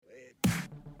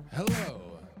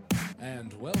Hello,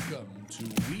 and welcome to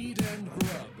Weed and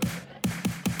Grub.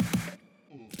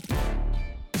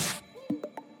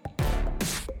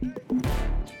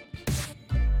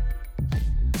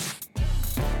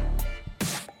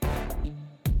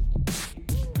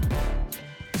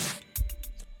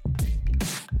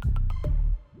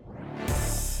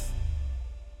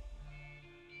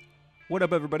 What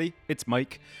up, everybody? It's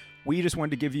Mike. We just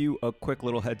wanted to give you a quick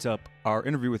little heads up. Our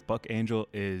interview with Buck Angel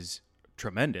is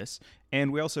tremendous,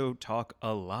 and we also talk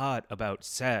a lot about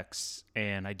sex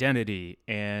and identity,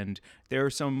 and there are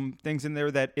some things in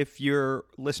there that if you're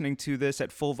listening to this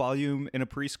at full volume in a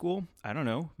preschool, I don't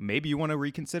know, maybe you want to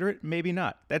reconsider it, maybe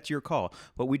not. That's your call.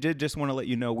 But we did just want to let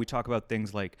you know we talk about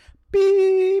things like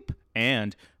beep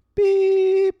and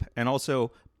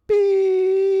also beep.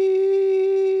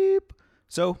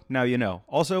 So now you know.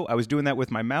 Also, I was doing that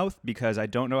with my mouth because I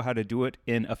don't know how to do it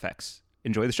in effects.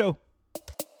 Enjoy the show.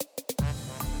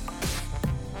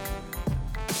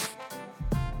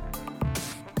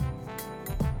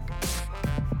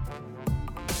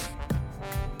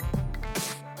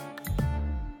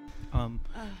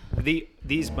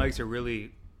 These mics are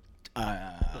really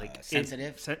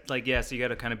sensitive. So you got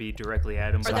to kind of be directly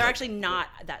at them. Or they're actually not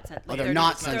that sensitive. Oh, they're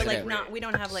not sensitive. They're like not. We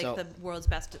don't have like the world's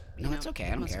best. No, it's okay. I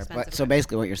don't most care. expensive But, so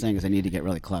basically, what you're saying is I need to get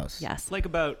really close. Yes. like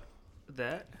about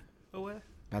that away. About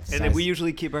the And size. then we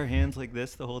usually keep our hands like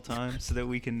this the whole time so that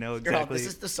we can know Girl, exactly. this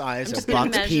is the size I'm of just gonna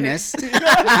Buck's measure. penis.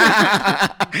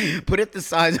 Put it the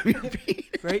size of your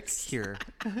penis. right here.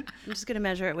 I'm just gonna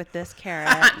measure it with this carrot.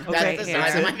 That's right the here.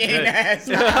 size of my penis.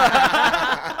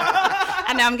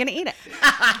 And now I'm gonna eat it.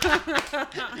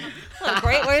 What a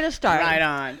great way to start. Right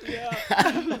on.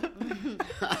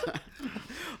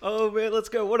 Oh man, let's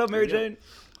go. What up, Mary Jane?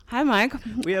 Hi, Mike.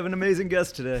 We have an amazing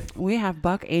guest today. We have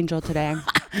Buck Angel today.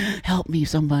 Help me,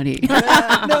 somebody.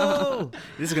 No,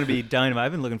 this is gonna be dynamite.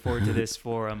 I've been looking forward to this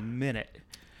for a minute.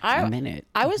 A minute.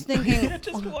 I was thinking.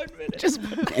 Just 1 minute. Just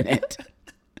a minute.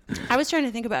 I was trying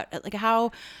to think about like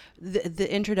how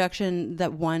the introduction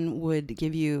that one would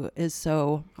give you is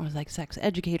so. I was like sex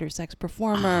educator, sex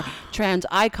performer, trans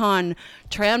icon,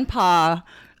 tranpa,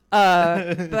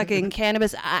 fucking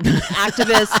cannabis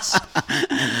activist,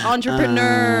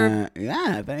 entrepreneur.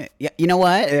 But you know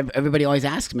what? Everybody always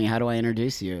asks me, how do I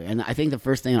introduce you? And I think the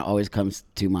first thing that always comes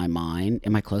to my mind,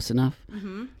 am I close enough?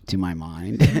 Mm-hmm. To my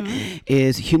mind,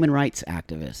 is human rights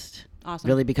activist. Awesome.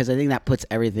 Really, because I think that puts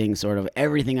everything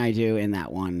I do in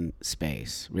that one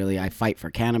space. Really, I fight for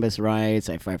cannabis rights.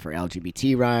 I fight for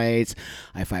LGBT rights.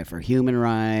 I fight for human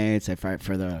rights. I fight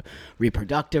for the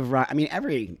reproductive right. I mean,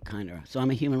 every kind of. So I'm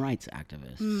a human rights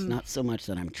activist. Not so much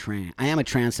that I'm trans. I am a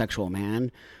transsexual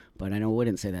man, but I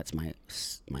wouldn't say that's my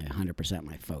 100%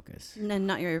 my focus. And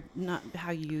not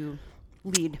how you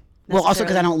lead. Well, also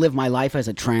because I don't live my life as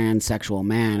a transsexual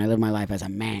man. I live my life as a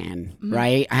man,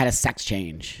 right? I had a sex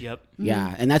change. Yep.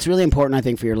 Yeah, and that's really important, I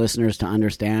think, for your listeners to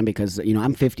understand because,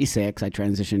 I'm 56. I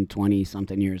transitioned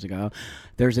 20-something years ago.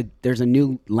 There's a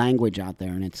new language out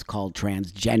there, and it's called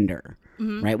transgender,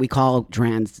 right? We call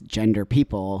transgender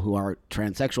people who are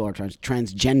transsexual or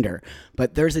transgender,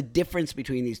 but there's a difference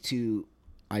between these two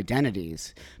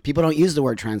identities. People don't use the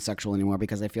word transsexual anymore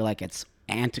because they feel like it's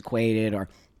antiquated or...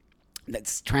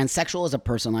 That's transsexual is a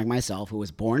person like myself who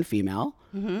was born female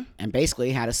and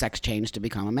basically had a sex change to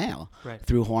become a male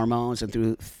through hormones and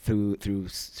through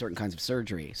certain kinds of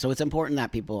surgery. So it's important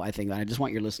that people, I think, I just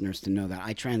want your listeners to know that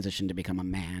I transitioned to become a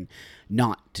man,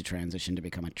 not to transition to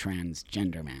become a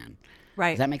transgender man.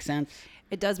 Right. Does that make sense?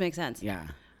 It does make sense. Yeah.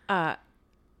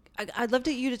 I'd love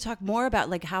you to talk more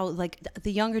about like how like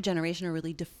the younger generation are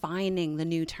really defining the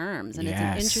new terms, and it's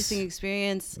an interesting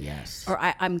experience. Yes. Or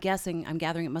I'm gathering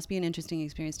it must be an interesting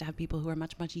experience to have people who are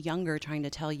much, much younger trying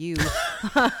to tell you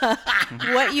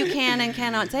what you can and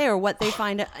cannot say or what they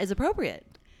find is appropriate.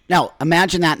 Now,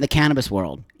 imagine that in the cannabis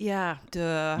world. Yeah.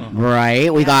 Duh.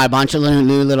 Right? We got a bunch of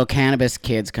new little cannabis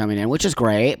kids coming in, which is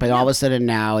great. But all of a sudden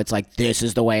now it's like, this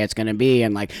is the way it's going to be.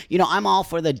 And like, I'm all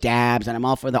for the dabs and I'm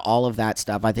all for all of that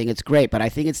stuff. I think it's great. But I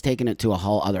think it's taken it to a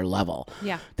whole other level.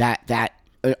 Yeah. That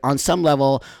on some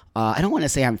level, I don't want to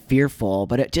say I'm fearful,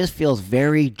 but it just feels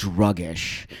very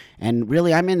druggish. And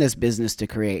really, I'm in this business to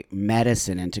create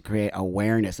medicine and to create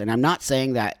awareness. And I'm not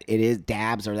saying that it is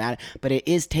dabs or that, but it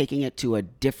is taking it to a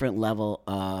different level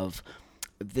of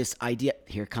this idea.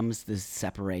 Here comes the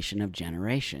separation of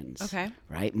generations. Okay.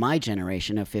 Right? My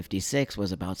generation of 56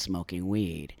 was about smoking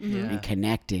weed and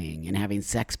connecting and having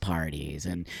sex parties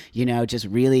and, just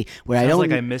really where Sounds I don't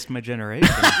like I missed my generation.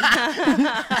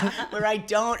 where I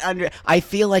don't I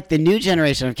feel like the new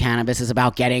generation of cannabis is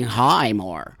about getting high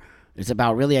more. It's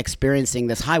about really experiencing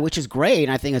this high, which is great,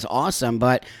 and I think it's awesome,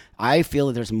 but I feel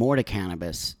that there's more to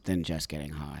cannabis than just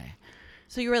getting high.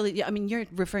 So you really, I mean, you're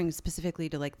referring specifically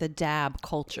to like the dab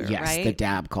culture, Yes, right? the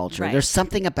dab culture. Right. There's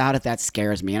something about it that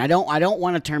scares me, and I don't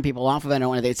want to turn people off of it. I don't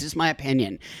want to. It's just my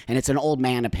opinion, and it's an old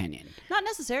man opinion. Not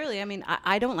necessarily. I mean,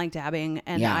 I don't like dabbing,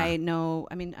 and Yeah. I know.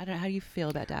 I mean, I don't. How do you feel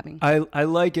about dabbing? I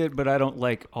like it, but I don't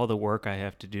like all the work I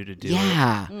have to do it.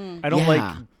 Yeah. I don't Yeah.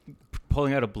 like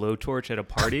pulling out a blowtorch at a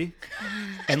party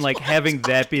and like having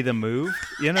that be the move.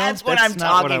 You know, That's what I'm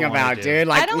not what I talking wanna about, do. dude.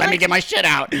 Like, don't let me like- get my shit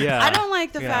out. Yeah, I don't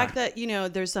like the yeah. fact that,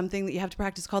 there's something that you have to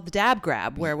practice called the dab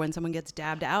grab, where when someone gets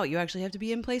dabbed out, you actually have to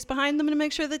be in place behind them to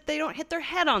make sure that they don't hit their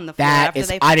head on the floor That after is-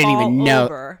 they I didn't fall even know-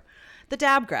 over. The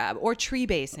dab grab, or tree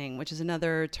basing, which is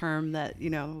another term that,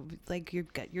 like you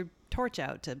got your torch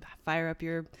out to fire up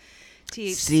your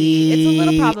THC. See, It's a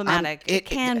little problematic. it- It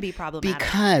can be problematic.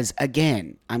 Because,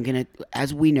 again,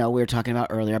 as we know, we were talking about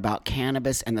earlier about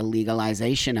cannabis and the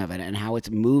legalization of it and how it's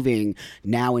moving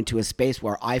now into a space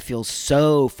where I feel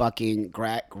so fucking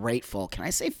grateful. Can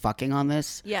I say fucking on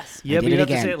this? Yes. Yeah, I but did you it have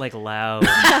to again. say it like loud.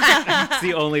 It's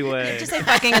the only way. Just say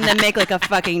fucking and then make like a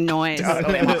fucking noise.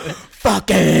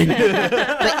 Fucking.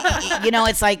 But,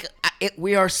 it's like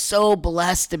we are so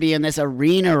blessed to be in this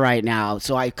arena right now.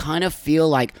 So I kind of feel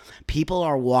like people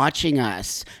are watching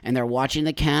us and they're watching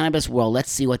the cannabis world.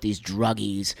 Let's see what these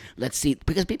druggies,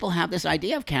 because people have this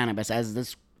idea of cannabis as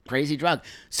this crazy drug.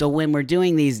 So when we're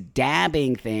doing these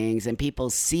dabbing things and people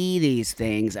see these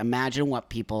things, imagine what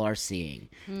people are seeing.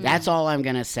 That's all I'm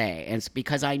going to say. And it's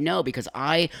because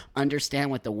I understand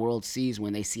what the world sees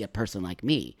when they see a person like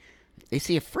me. They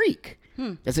see a freak.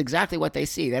 That's exactly what they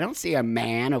see. They don't see a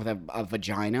man with a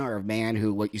vagina or a man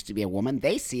who used to be a woman.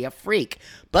 They see a freak.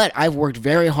 But I've worked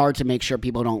very hard to make sure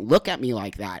people don't look at me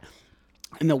like that.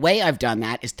 And the way I've done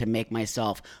that is to make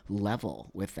myself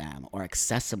level with them or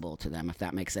accessible to them, if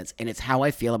that makes sense. And it's how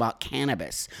I feel about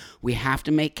cannabis. We have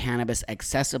to make cannabis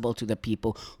accessible to the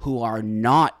people who are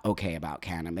not okay about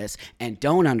cannabis and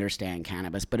don't understand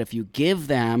cannabis. But if you give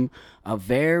them a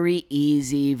very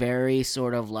easy, very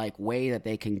sort of like way that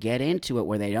they can get into it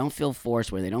where they don't feel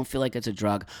forced, where they don't feel like it's a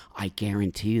drug, I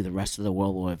guarantee you the rest of the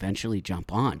world will eventually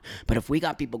jump on. But if we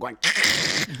got people going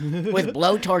with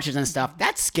blowtorches and stuff,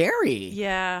 that's scary.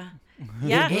 Yeah.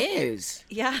 Yeah. It is.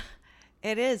 Yeah,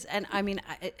 it is. And I mean,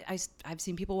 I've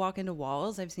seen people walk into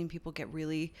walls. I've seen people get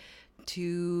really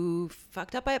too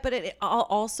fucked up by it. But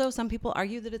also, some people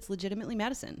argue that it's legitimately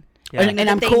medicine. Yeah. And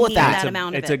I'm They cool with need that. that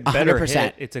amount of It's a it. better 100%.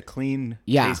 hit. It's a clean,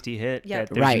 Yeah. tasty hit. Yeah. That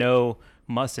there's Right. no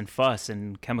muss and fuss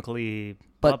and chemically.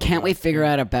 But blah, blah, can't we blah. figure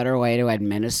out a better way to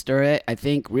administer it? I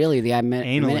think really the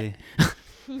Anally.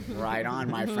 Right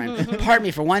on, my friend. Pardon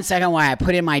me for 1 second while I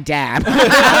put in my dab.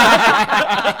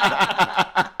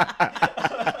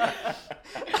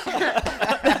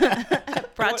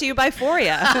 Brought to you by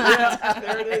Foria.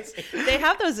 There it is. They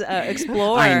have those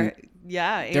Explore. I'm-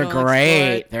 Yeah, They're anal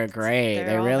great. Explore. They're great. They're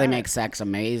They all really that. make sex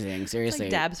amazing. It's Seriously.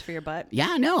 like dabs for your butt.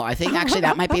 Yeah, no, I think actually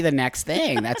that might be the next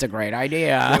thing. That's a great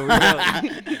idea.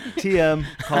 TM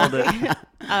called it.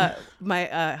 I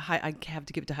have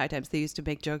to give it to High Times. They used to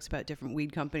make jokes about different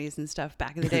weed companies and stuff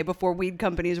back in the day before weed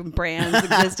companies and brands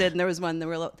existed. And there was one that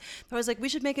I was like, we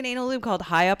should make an anal lube called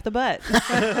High Up the Butt.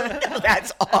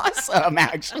 That's awesome,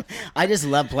 actually. I just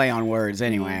love play on words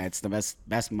anyway. It's the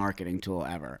best marketing tool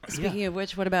ever. Speaking of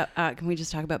which, what about? Can we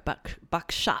just talk about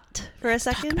buckshot for a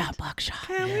second? Talk about buckshot.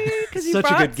 Can we? Because you Such a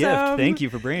brought good gift. some. Thank you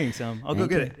for bringing some. I'll go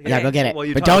get it. Yeah, go get it. While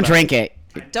you But talk don't about drink it.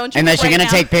 Don't you Unless you're right going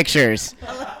to now. take pictures.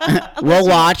 We'll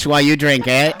watch while you drink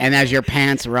it and as your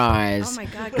pants rise. Oh my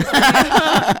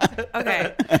god.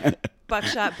 Okay.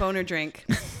 Buckshot boner drink.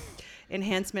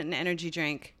 Enhancement and energy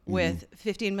drink with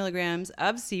 15 milligrams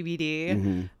of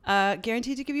CBD,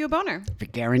 guaranteed to give you a boner.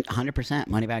 100%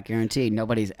 money back guarantee.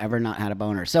 Nobody's ever not had a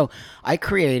boner. So I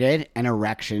created an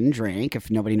erection drink. If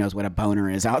nobody knows what a boner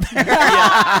is out there,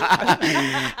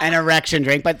 an erection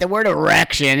drink. But the word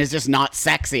erection is just not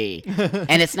sexy,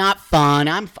 and it's not fun.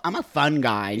 I'm a fun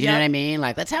guy. You know Yep. what I mean?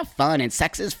 Like, let's have fun, and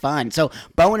sex is fun. So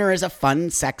boner is a fun,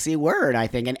 sexy word, I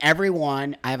think. And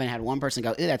everyone, I haven't had one person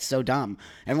go, "Ew, that's so dumb."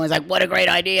 Everyone's like, "What a great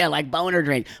idea!" Like boner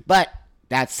drink. But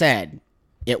that said,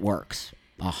 it works.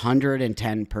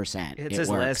 110%. It It says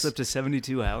works. lasts up to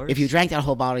 72 hours. If you drank that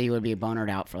whole bottle, you would be bonered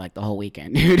out for like the whole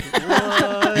weekend, dude.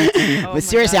 Oh my But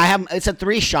seriously, God. it's a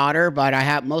 3-shotter,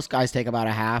 but most guys take about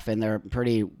a half, and they're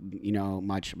pretty,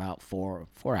 much about 4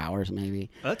 hours maybe.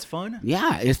 That's fun.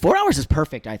 Yeah, 4 hours is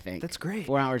perfect, I think. That's great.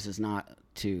 4 hours is not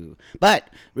But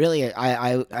really,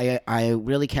 I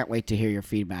really can't wait to hear your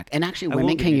feedback. And actually, will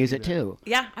women give can you use it feedback. too.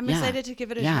 Yeah, I'm Yeah. excited to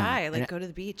give it a Yeah. try. And Like go to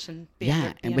the beach and be Yeah,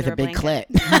 under, and be with a under big blanket.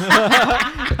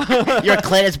 clit. Your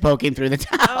clit is poking through the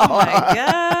towel. Oh my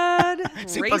god.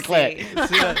 Super Racy. clit.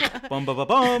 See that? Bum, bum, bum,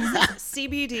 bum.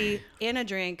 CBD in a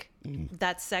drink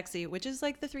that's sexy, which is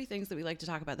like the three things that we like to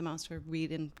talk about the most: for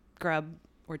weed and grub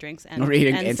or drinks and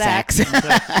Reading and and sex.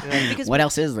 Because What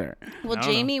else is there? well, I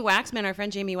don't Jamie Waxman, our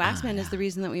friend Jamie Waxman, is the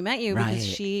reason that we met you because Right.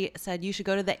 she said you should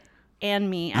go to the And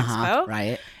Me Expo. Uh-huh,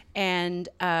 right. And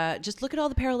just look at all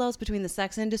the parallels between the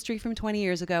sex industry from 20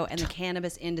 years ago and the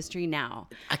cannabis industry now.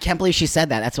 I can't believe she said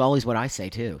that. That's always what I say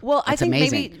too. Well, I It's think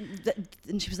amazing. maybe,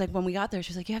 and she was like, when we got there,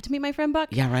 she was like, you have to meet my friend Buck.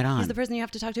 Yeah, right on. He's the person you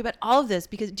have to talk to about all of this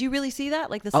because do you really see that?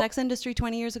 Like the sex industry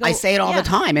 20 years ago? I say it all Yeah. the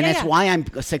time, and Yeah, that's yeah. why I'm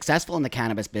successful in the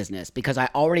cannabis business because I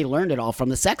already learned it all from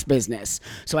the sex business.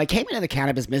 So I came into the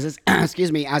cannabis business,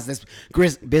 excuse me, as this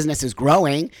business is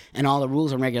growing and all the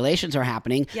rules and regulations are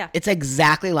happening. Yeah. It's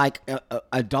exactly like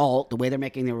adult, the way they're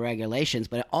making the regulations,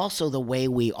 but also the way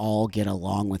we all get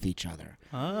along with each other.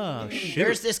 Oh,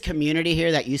 There's this community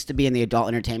here that used to be in the adult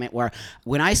entertainment where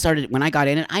when I got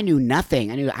in it, I knew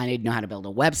nothing. I didn't know how to build a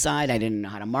website. I didn't know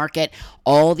how to market.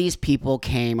 All these people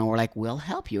came and were like, we'll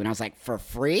help you. And I was like, for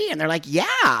free? And they're like,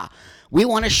 yeah. We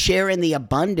want to share in the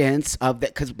abundance of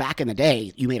that because back in the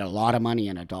day, you made a lot of money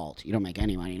in adult. You don't make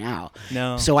any money now.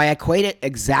 No. So I equate it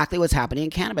exactly what's happening in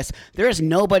cannabis. There is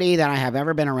nobody that I have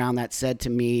ever been around that said to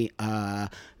me,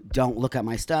 don't look at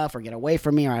my stuff or get away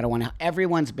from me or I don't want to.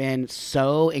 Everyone's been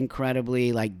so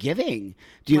incredibly like giving.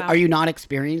 Wow. Are you not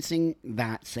experiencing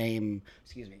that same,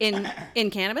 excuse me? In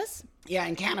cannabis? Yeah,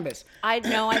 in cannabis. I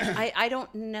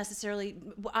don't necessarily.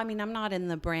 I mean, I'm not in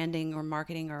the branding or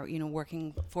marketing or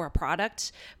working for a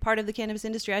product part of the cannabis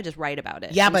industry. I just write about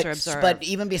it. Yeah, and but sort of observe. but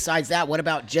even besides that, what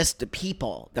about just the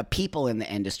people in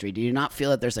the industry? Do you not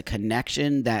feel that there's a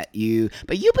connection that you?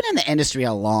 But you've been in the industry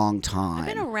a long time. I've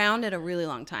been around it a really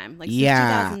long time, like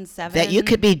yeah, since 2007. that you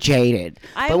could be jaded.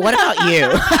 I But would- what about you?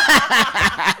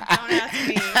 Don't ask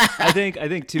me. I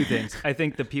think two things. I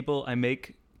think the people I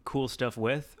make cool stuff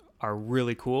with are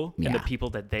really cool, and the Yeah.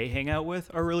 people that they hang out with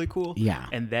are really cool. Yeah.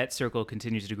 And that circle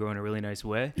continues to grow in a really nice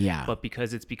way. Yeah. But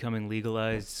because it's becoming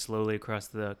legalized slowly across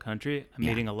the country, I'm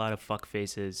meeting a lot of fuck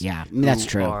faces. Yeah, that's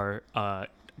true.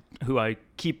 Who I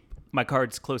keep my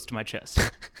cards close to my chest.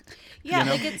 Yeah,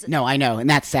 like it's. No, I know, and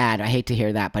that's sad. I hate to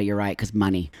hear that, but you're right, because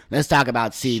money. Let's talk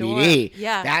about CBD. Sure,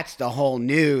 yeah. That's the whole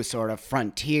new sort of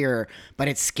frontier, but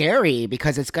it's scary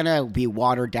because it's going to be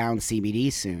watered down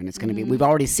CBD soon. It's going to be, we've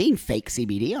already seen fake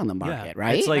CBD on the market,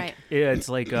 right? It's like Right. it's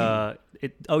like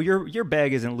your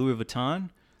bag isn't Louis Vuitton.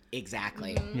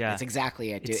 Exactly. Yeah. That's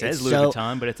exactly it, It dude. says It's Louis so-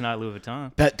 Vuitton, but it's not Louis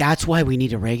Vuitton. But that's why we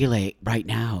need to regulate right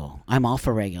now. I'm all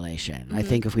for regulation. I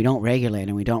think if we don't regulate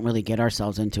and we don't really get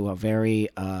ourselves into a very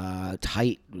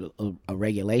tight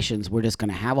regulations, we're just going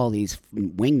to have all these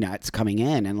wingnuts coming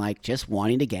in and like just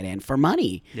wanting to get in for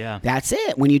money. Yeah. That's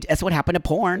it. That's what happened to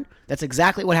porn. That's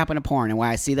exactly what happened to porn and why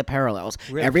I see the parallels.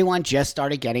 Really? Everyone just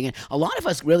started getting it. A lot of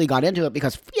us really got into it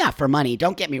because, yeah, for money.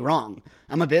 Don't get me wrong.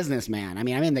 I'm a businessman. I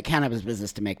mean, I'm in the cannabis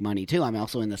business to make money too. I'm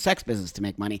also in the sex business to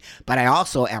make money. But I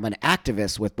also am an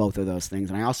activist with both of those things.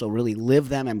 And I also really live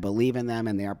them and believe in them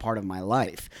and they are part of my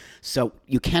life. So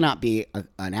you cannot be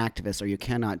an activist or you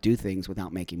cannot do things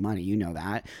without making money. You know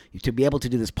that. To be able to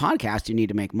do this podcast, you need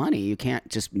to make money. You can't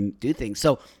just do things.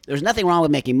 So there's nothing wrong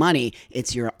with making money.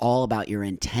 It's all about your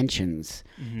intentions.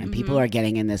 And people are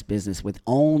getting in this business with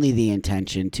only the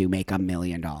intention to make $1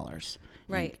 million.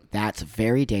 Right. That's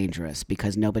very dangerous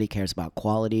because nobody cares about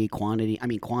quality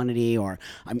or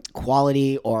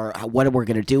quality or what we're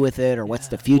going to do with it or what's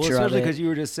the future Well, of especially it. because you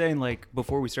were just saying, like,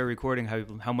 before we started recording,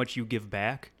 how much you give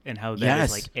back and how that Yes.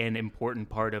 is like an important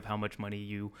part of how much money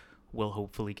you will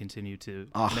hopefully continue to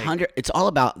make. 100. It's all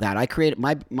about that. I created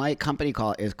my company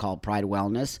is called Pride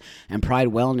Wellness, and Pride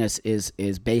Wellness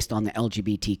is based on the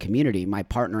LGBT community. My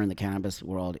partner in the cannabis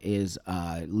world is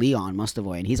Leon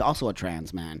Mustavoy, and he's also a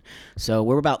trans man. So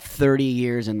we're about 30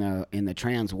 years in the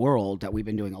trans world that we've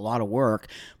been doing a lot of work.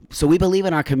 So we believe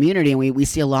in our community, and we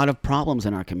see a lot of problems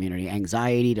in our community: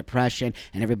 anxiety, depression,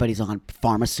 and everybody's on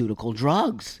pharmaceutical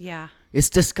drugs. Yeah. It's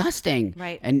disgusting.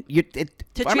 Right. And To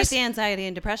treat the anxiety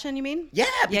and depression, you mean? Yeah,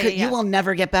 because yeah. you will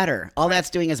never get better. All that's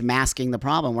doing is masking the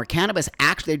problem. Where cannabis,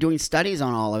 actually, they're doing studies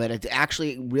on all of it. It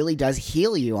actually really does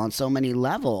heal you on so many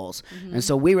levels. And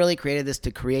so we really created this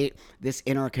to create this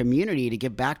in our community, to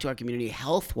give back to our community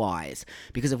health-wise.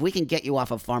 Because if we can get you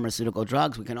off of pharmaceutical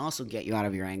drugs, we can also get you out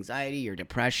of your anxiety, your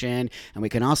depression, and we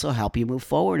can also help you move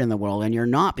forward in the world. And you're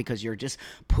not, because you're just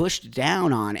pushed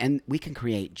down on. And we can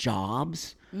create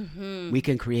jobs. We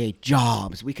can create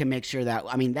jobs. We can make sure that,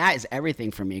 I mean, that is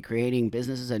everything for me, creating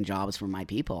businesses and jobs for my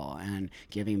people and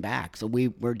giving back. So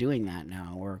we're doing that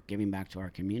now. We're giving back to our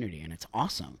community, and it's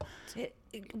awesome.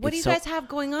 What do you guys have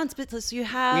going on? So you We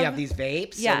have have these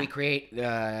vapes. Yeah. So we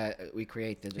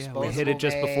create the disposable. we hit it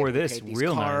just vape, before we this. create these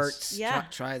Real nice. carts. Yeah.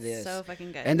 Try this. So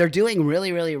fucking good. And they're doing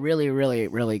really, really, really, really,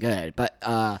 really good. But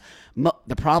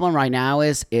the problem right now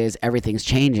is everything's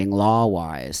changing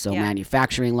law-wise. So Yeah.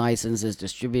 manufacturing licenses,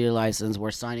 distributor license.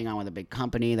 We're signing on with a big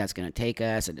company that's going to take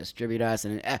us and distribute us.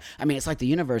 And I mean, it's like the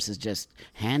universe is just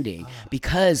handing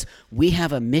because we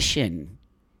have a mission.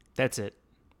 That's it.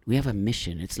 We have a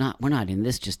mission. We're not in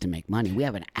this just to make money. We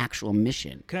have an actual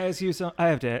mission. Can I ask you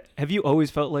something? Have you always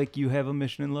felt like you have a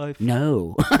mission in life?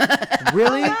 No.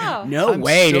 Really? Wow. No I'm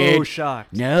way, so dude.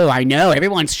 shocked. No, I know.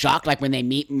 Everyone's shocked like when they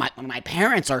meet my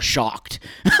parents are shocked.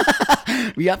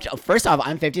 We have to, first off,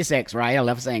 I'm 56, right? I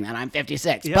love saying that. I'm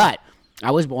 56. Yeah. But I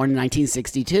was born in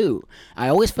 1962. I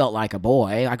always felt like a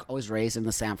boy. I was raised in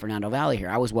the San Fernando Valley here.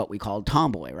 I was what we called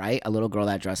tomboy, right? A little girl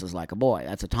that dresses like a boy.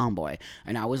 That's a tomboy.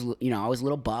 And I was a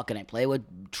little buck, and I played with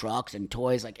trucks and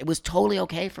toys. Like, it was totally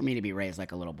okay for me to be raised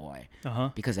like a little boy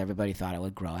because everybody thought I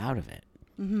would grow out of it.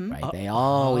 Right? They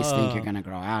always think you're going to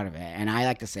grow out of it. And I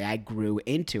like to say I grew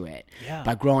into it. Yeah.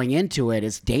 But growing into it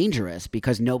is dangerous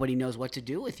because nobody knows what to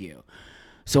do with you.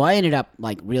 So I ended up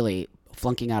like really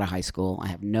flunking out of high school. I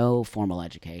have no formal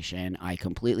education. I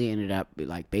completely ended up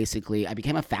like basically I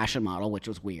became a fashion model, which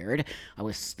was weird. I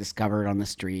was discovered on the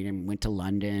street and went to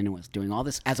London and was doing all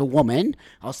this as a woman.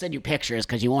 I'll send you pictures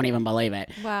because you won't even believe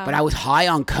it. Wow. But I was high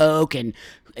on coke and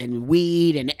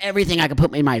weed and everything I could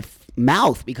put in my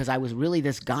mouth because I was really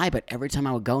this guy. But every time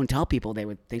I would go and tell people, they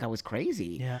would think I was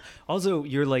crazy. Yeah. Also,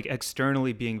 you're like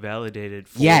externally being validated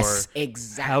for Yes,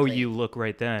 exactly. how you look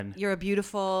right then. You're a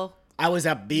beautiful. I was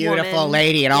a beautiful Woman.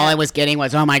 lady, and all Yeah. I was getting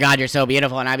was, "Oh my God, you're so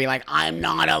beautiful," and I'd be like, "I'm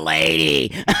not a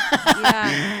lady."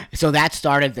 Yeah. So that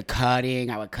started the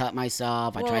cutting. I would cut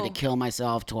myself. I tried to Whoa. kill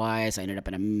myself twice. I ended up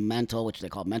in a mental, which they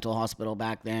called mental hospital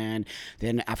back then.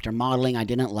 Then after modeling, I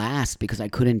didn't last because I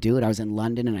couldn't do it. I was in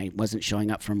London and I wasn't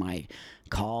showing up for my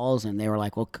calls, and they were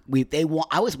like, "Well,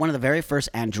 I was one of the very first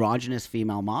androgynous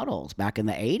female models back in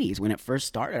the '80s when it first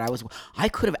started. I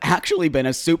could have actually been a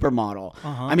supermodel.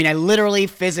 I mean, I literally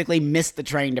physically missed the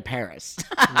train to Paris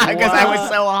because I was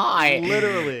so high.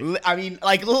 Literally. I mean,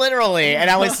 like literally, and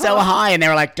I was so high, and they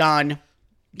were like, "Done."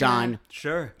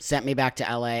 Sure. Sent me back to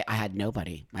LA. I had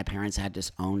nobody. My parents had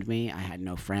disowned me. I had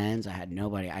no friends. I had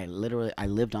nobody. I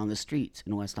lived on the streets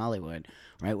in West Hollywood,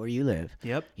 right where you live.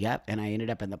 Yep. And I ended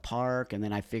up in the park, and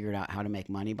then I figured out how to make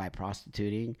money by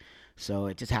prostituting. So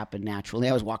it just happened naturally.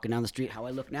 I was walking down the street how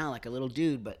I look now, like a little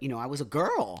dude, but I was a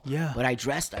girl. Yeah. But I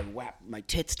whacked my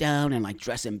tits down and like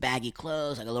dressed in baggy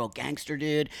clothes like a little gangster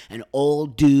dude, and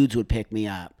old dudes would pick me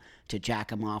up to jack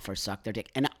them off or suck their dick.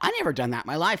 And I never done that in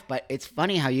my life, but it's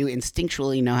funny how you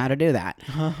instinctually know how to do that.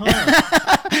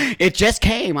 It just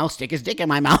came. I'll stick his dick in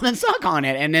my mouth and suck on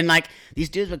it. And then like these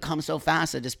dudes would come so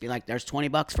fast, I'd just be like, "There's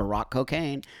 $20 for rock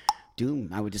cocaine." Doom.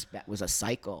 That was a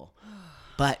cycle.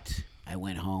 But I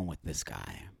went home with this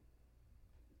guy.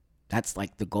 That's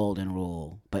like the golden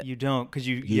rule. But You don't, because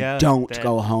you don't that-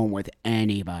 go home with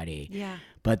anybody. Yeah.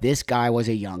 But this guy was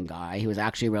a young guy. He was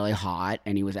actually really hot,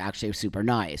 and he was actually super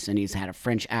nice, and he's had a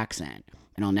French accent,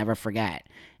 and I'll never forget.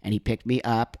 And he picked me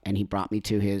up, and he brought me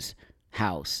to his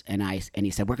house, and he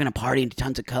said, "We're gonna party into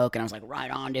tons of coke," and I was like, "Right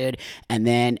on, dude." And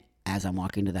then as I'm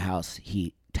walking to the house,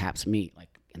 he taps me like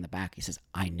in the back. He says,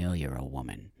 "I know you're a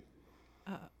woman."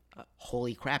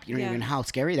 Holy crap, you don't Yeah. even know how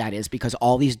scary that is because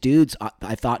all these dudes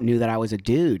I thought knew that I was a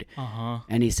dude.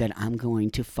 And he said, "I'm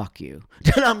going to fuck you."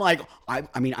 And I'm like,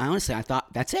 I mean, honestly, I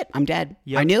thought, that's it. I'm dead.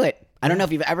 Yep. I knew it. I don't know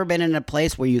if you've ever been in a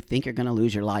place where you think you're going to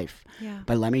lose your life. Yeah.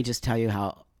 But let me just tell you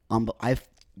how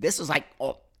this was like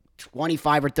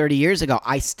 25 or 30 years ago.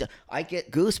 I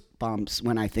get goosebumps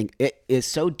when I think it is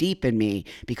so deep in me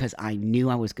because I knew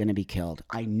I was going to be killed.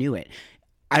 I knew it.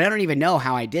 I don't even know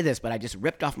how I did this, but I just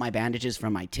ripped off my bandages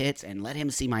from my tits and let him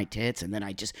see my tits, and then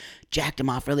I just jacked him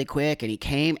off really quick, and he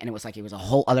came, and it was like he was a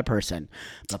whole other person.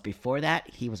 But before that,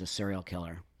 he was a serial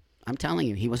killer. I'm telling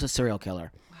you, he was a serial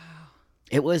killer. Wow.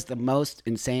 It was the most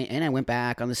insane, and I went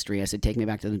back on the street. I said, "Take me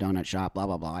back to the donut shop, blah,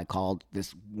 blah, blah." I called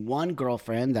this one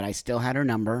girlfriend that I still had her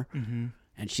number,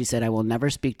 and she said, "I will never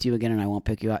speak to you again, and I won't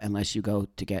pick you up unless you go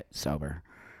to get sober."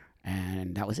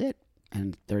 And that was it.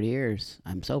 And 30 years,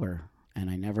 I'm sober. And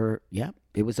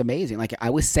it was amazing. Like I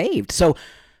was saved. So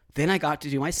then I got to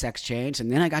do my sex change,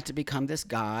 and then I got to become this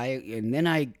guy, and then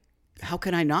I how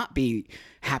can I not be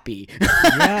happy?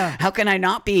 Yeah. How can I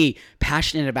not be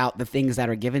passionate about the things that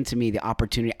are given to me, the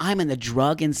opportunity? I'm in the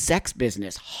drug and sex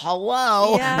business.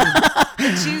 Hello. Yeah.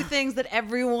 The two things that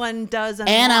everyone does.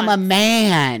 And I'm a wants.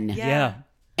 man. Yeah.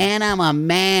 And I'm a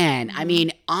man. I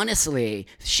mean, honestly,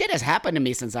 shit has happened to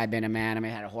me since I've been a man. I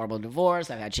mean, I had a horrible divorce.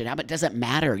 I've had shit happen. It doesn't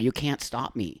matter. You can't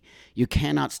stop me. You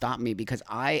cannot stop me because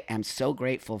I am so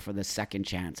grateful for the second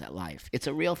chance at life. It's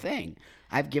a real thing.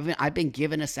 I've been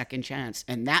given a second chance,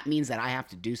 and that means that I have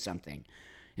to do something.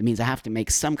 It means I have to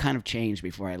make some kind of change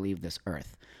before I leave this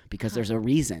earth because there's a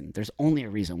reason. There's only a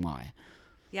reason why.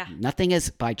 Yeah. Nothing is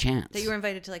by chance. That you were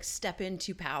invited to like step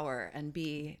into power and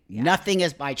be. Yeah. Nothing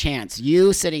is by chance.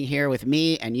 You sitting here with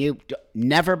me and you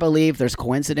never believe there's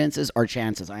coincidences or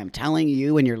chances. I am telling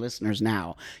you and your listeners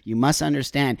now, you must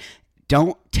understand,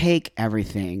 don't take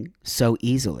everything so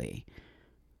easily.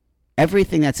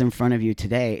 Everything that's in front of you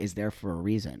today is there for a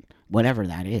reason, whatever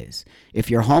that is. If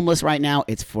you're homeless right now,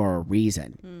 it's for a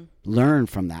reason. Learn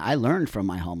from that. I learned from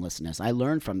my homelessness. I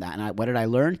learned from that. And what did I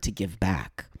learn? To give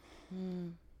back.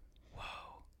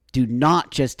 Do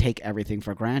not just take everything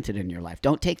for granted in your life.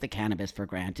 Don't take the cannabis for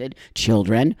granted.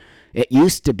 Children, it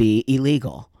used to be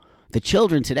illegal. The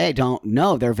children today don't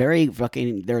know. They're very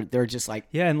fucking, they're just like,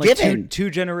 Yeah, and like given. two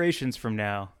generations from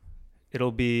now,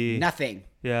 it'll be Nothing.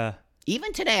 Yeah.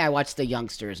 Even today, I watch the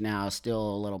youngsters now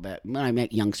still a little bit. When I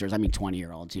make youngsters, I mean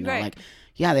 20-year-olds, you know, Right. like,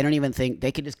 yeah, they don't even think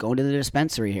they could just go to the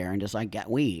dispensary here and just like get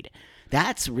weed.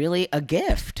 That's really a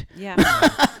gift. Yeah.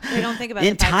 They don't think about the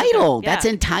fact that Entitled. they're- That's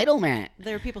yeah. entitlement.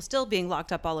 There are people still being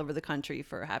locked up all over the country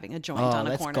for having a joint Oh, on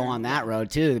a let's corner. go on that road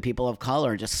too. The people of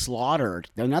color just slaughtered.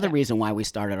 Another reason why we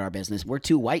started our business. We're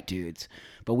two white dudes,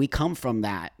 but we come from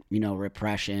that, you know,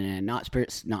 repression and not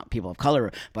people of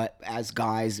color, but as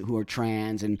guys who are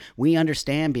trans, and we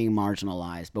understand being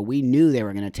marginalized. But we knew they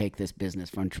were going to take this business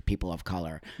from people of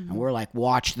color, and we're like,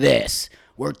 watch this.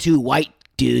 We're two white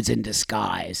dudes in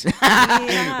disguise.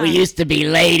 We used to be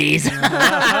ladies. We're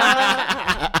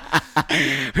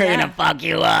gonna fuck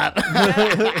you up.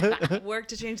 Work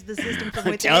to change the system from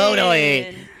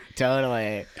within.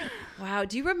 Totally. Wow.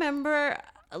 Do you remember?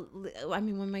 I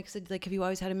mean, when Mike said, like, have you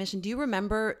always had a mission? Do you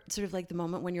remember sort of like the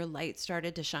moment when your light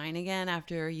started to shine again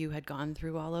after you had gone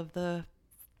through all of the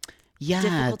Yeah.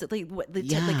 difficulty? Like,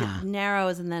 it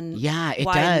narrows and then Yeah, it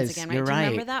widens does. again, right? You're Do you right.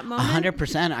 remember that moment?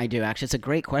 100% I do, actually. It's a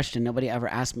great question. Nobody ever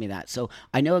asked me that. So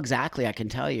I know exactly, I can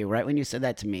tell you, right when you said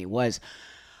that to me, was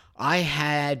I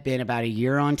had been about a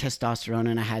year on testosterone,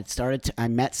 and I had I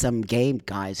met some gay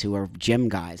guys who were gym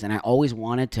guys, and I always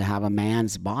wanted to have a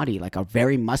man's body, like a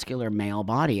very muscular male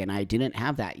body, and I didn't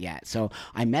have that yet. So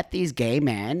I met these gay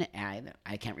men, and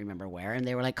I can't remember where, and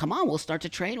they were like, come on, we'll start to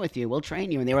train with you. We'll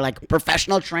train you. And they were like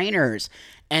professional trainers,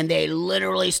 and they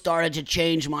literally started to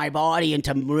change my body and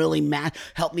to really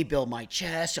help me build my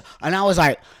chest. And I was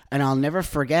like, and I'll never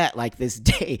forget, like this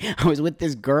day, I was with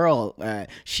this girl.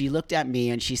 She looked at me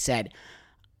and she said,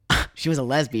 she was a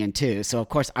lesbian too. So of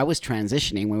course I was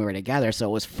transitioning when we were together. So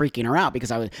it was freaking her out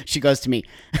because she goes to me,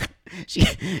 she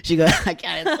goes, I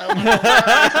can't, it's so much.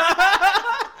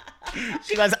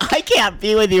 She goes, I can't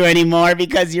be with you anymore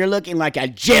because you're looking like a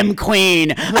gym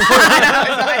queen. And I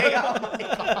was like, oh my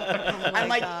God. I'm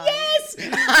like, yes.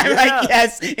 I'm like,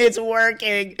 yes, it's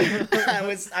working. I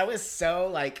was so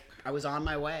like, I was on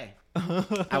my way.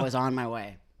 I was on my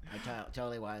way. I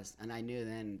totally was. And I knew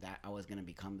then that I was going to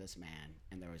become this man,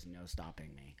 and there was no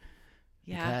stopping me.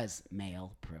 Yeah. Because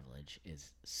male privilege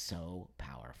is so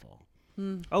powerful.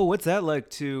 Oh, what's that like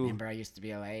to Remember I used to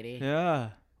be a lady? Yeah.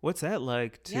 What's that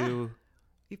like to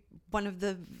One of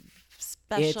the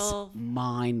special. It's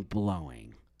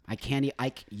mind-blowing.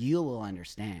 You will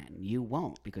understand. You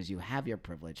won't, because you have your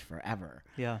privilege forever.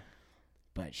 Yeah.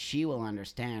 But she will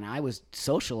understand. I was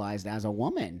socialized as a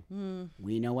woman.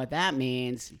 We know what that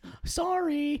means.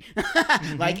 Sorry.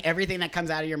 Like everything that comes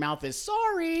out of your mouth is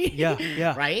sorry. Yeah,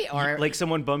 yeah. Right? Or Like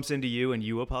someone bumps into you and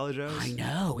you apologize? I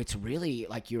know. It's really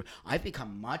like I've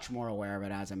become much more aware of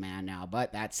it as a man now.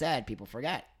 But that said, people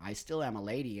forget. I still am a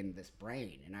lady in this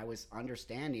brain. And I was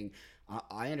understanding.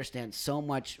 I understand so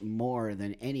much more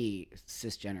than any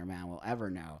cisgender man will ever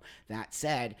know. That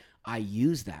said, I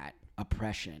use that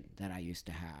oppression that I used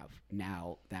to have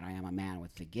now that I am a man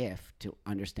with the gift to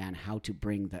understand how to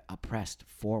bring the oppressed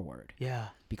forward. Yeah.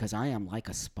 Because I am like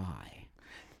a spy.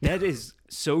 That is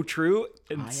so true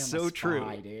and I am so a spy,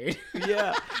 true. dude.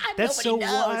 Yeah. That's so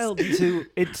Nobody knows. wild too.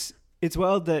 It's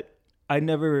wild that I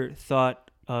never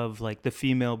thought of like the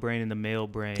female brain and the male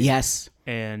brain. Yes.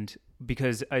 And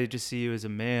because I just see you as a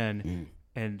man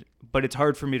but it's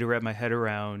hard for me to wrap my head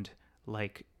around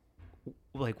like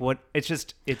like what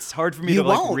it's hard for me You to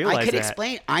like won't. realize I could that.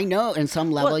 explain. I know in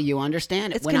some level Well, you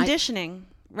understand it. It's When I- conditioning,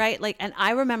 right? Like, and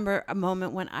I remember a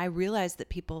moment when I realized that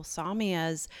people saw me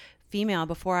as female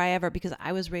before I ever, because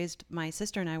my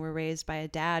sister and I were raised by a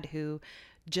dad who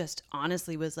just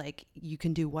honestly was like, you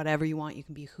can do whatever you want. You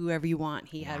can be whoever you want.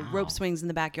 He had rope swings in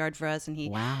the backyard for us, and he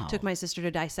Wow. took my sister to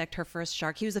dissect her first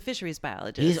shark. He was a fisheries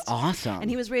biologist. He's awesome.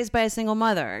 And he was raised by a single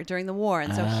mother during the war.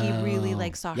 And so he really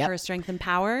like saw Yep. her strength and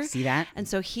power. See that? And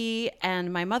so he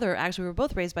and my mother actually were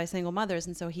both raised by single mothers.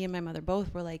 And so he and my mother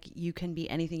both were like, you can be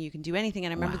anything, you can do anything.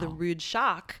 And I remember the rude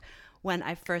shock when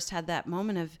I first had that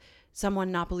moment of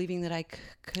someone not believing that I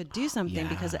could do something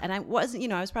because, and I wasn't,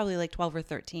 I was probably like 12 or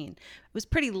 13. It was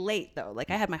pretty late though.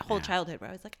 Like I had my whole childhood where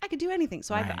I was like, I could do anything.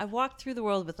 So Right. I walked through the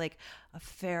world with like a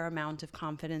fair amount of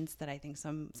confidence that I think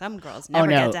some girls Oh, never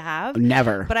no. get to have.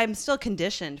 Never. But I'm still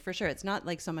conditioned for sure. It's not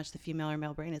like so much the female or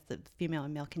male brain, it's the female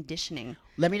and male conditioning.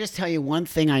 Let me just tell you one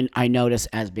thing I notice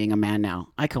as being a man now.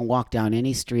 I can walk down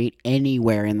any street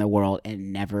anywhere in the world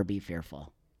and never be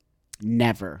fearful.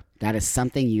 Never. That is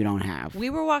something you don't have.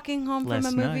 We were walking home from a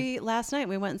Last movie last night.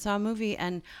 We went and saw a movie,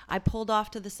 and I pulled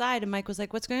off to the side, and Mike was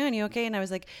like, "What's going on? You okay?" And I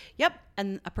was like, "Yep."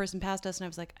 And a person passed us, and I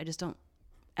was like, "I just don't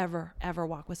ever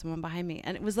walk with someone behind me."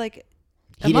 And it was like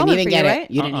a You didn't moment even for get you, it.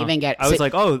 right? You didn't even get. I was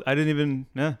like, oh, I didn't even.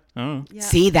 Yeah, I don't know. Yeah.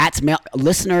 See, that's male.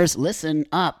 Listeners, listen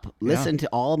up. Listen to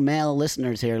all male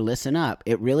listeners here. Listen up.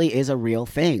 It really is a real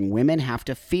thing. Women have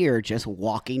to fear just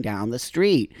walking down the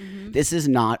street. This is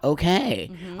not okay.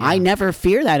 I never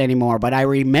fear that anymore, but I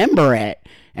remember it.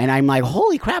 And I'm like,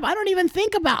 holy crap, I don't even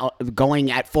think about going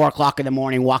at 4:00 in the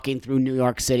morning, walking through New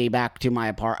York City back to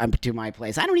my to my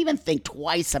place. I don't even think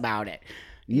twice about it.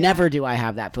 Never do I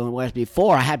have that feeling. Whereas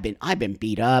before, I've been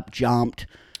beat up, jumped,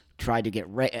 tried to get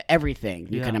everything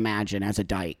you can imagine as a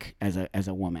dyke, as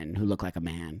a woman who looked like a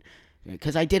man.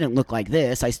 Because I didn't look like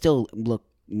this. I still look.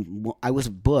 I was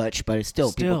butch, but it's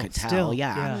still people could tell. Still,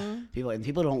 Yeah,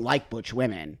 people don't like butch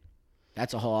women.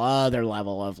 That's a whole other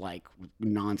level of like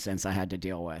nonsense I had to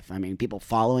deal with. I mean, people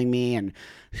following me and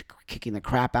kicking the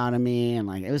crap out of me, and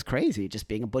like it was crazy. Just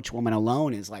being a butch woman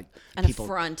alone is like An people.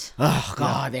 affront. Oh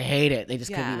God, they hate it. They just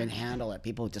couldn't Yeah. even handle it.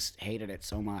 People just hated it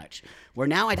so much. Where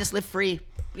now I just live free.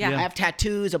 Yeah. I have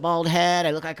tattoos, a bald head.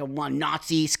 I look like a one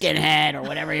Nazi skinhead or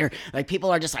whatever. You're like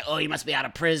people are just like, oh, you must be out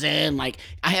of prison. Like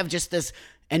I have just this,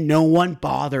 and no one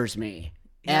bothers me.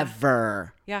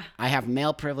 Ever. Yeah. I have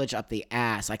male privilege up the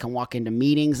ass. I can walk into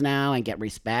meetings now and get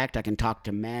respect. I can talk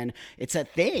to men. It's a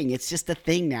thing. It's just a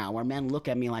thing now where men look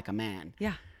at me like a man.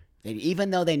 Yeah. Even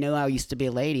though they know I used to be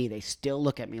a lady, they still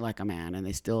look at me like a man and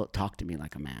they still talk to me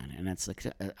like a man. And it's like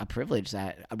a privilege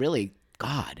that really,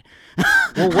 God.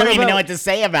 I don't even know about- what to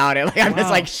say about it. Like, I'm just Wow.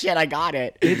 like, shit, I got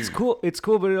it. It's cool,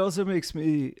 but it also makes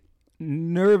me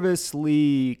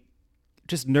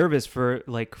just nervous for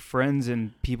like friends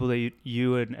and people that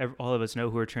you and all of us know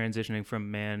who are transitioning from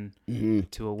man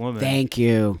to a woman. Thank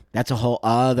you. That's a whole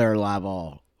other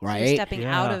level, right? You're stepping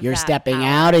Yeah. out of You're that stepping power.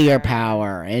 out of your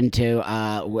power into they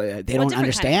don't different kind of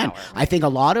understand. power, I think a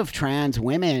lot of trans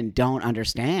women don't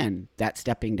understand that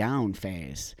stepping down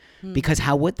phase because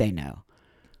how would they know?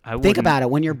 Think about it.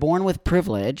 When you're born with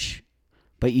privilege,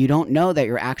 but you don't know that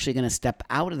you're actually going to step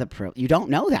out of the privilege. You don't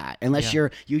know that unless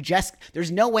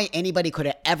there's no way anybody could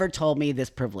have ever told me this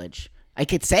privilege. I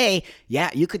could say, yeah,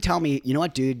 you could tell me, you know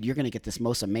what, dude, you're going to get this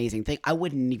most amazing thing. I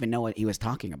wouldn't even know what he was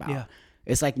talking about. Yeah.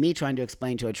 It's like me trying to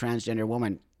explain to a transgender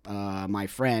woman, my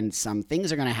friend, some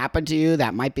things are going to happen to you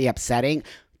that might be upsetting.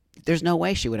 There's no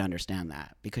way she would understand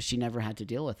that because she never had to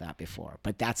deal with that before.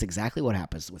 But that's exactly what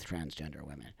happens with transgender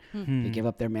women. They give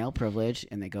up their male privilege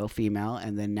and they go female,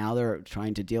 and then now they're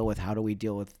trying to deal with how do we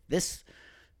deal with this.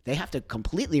 They have to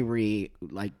completely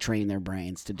train their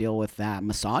brains to deal with that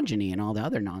misogyny and all the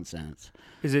other nonsense.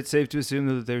 Is it safe to assume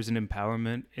that there's an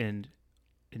empowerment in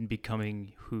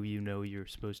becoming who you know you're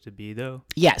supposed to be, though?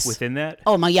 Yes. Within that?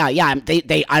 Oh my, yeah.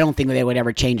 They I don't think they would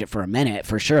ever change it for a minute.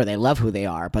 For sure, they love who they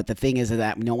are. But the thing is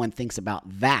that no one thinks about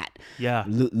that. Yeah.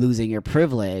 Losing your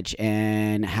privilege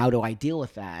and how do I deal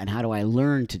with that and how do I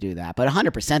learn to do that? But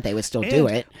 100% they would still do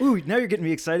it. Ooh, now you're getting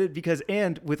me excited because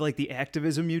with like the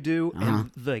activism you do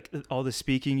and like all the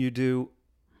speaking you do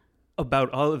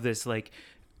about all of this, like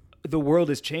the world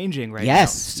is changing right now.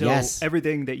 So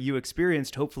everything that you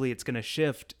experienced, hopefully it's going to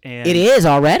shift. And It is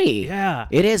already. Yeah.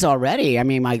 It is already. I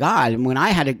mean, my God, when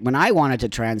I wanted to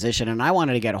transition and I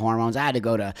wanted to get hormones, I had to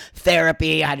go to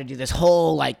therapy. I had to do this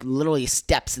whole literally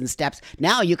steps and steps.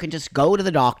 Now you can just go to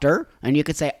the doctor and you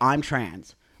could say, I'm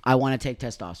trans. I want to take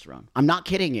testosterone. I'm not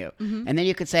kidding you. And then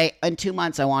you could say, in 2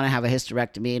 months, I want to have a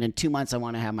hysterectomy, and in 2 months, I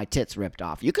want to have my tits ripped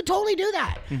off. You could totally do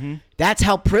that. That's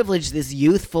how privileged this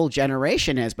youthful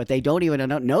generation is, but they don't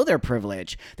even know their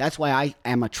privilege. That's why I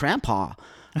am a trampa.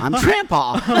 I'm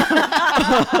trampa.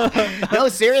 No,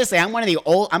 seriously, I'm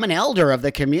an elder of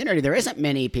the community. There isn't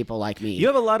many people like me. You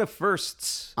have a lot of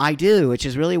firsts. I do, which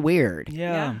is really weird.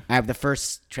 Yeah. I have the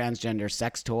first transgender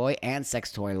sex toy and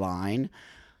sex toy line.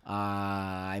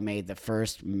 I made the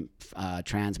first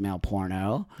trans male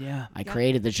porno. Yeah. I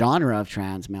created the genre of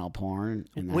trans male porn.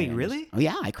 Wait, really? Oh,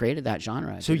 yeah, I created that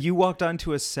genre. So you walked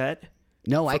onto a set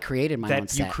No, I created my own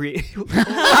that set. you create. Talk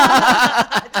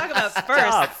about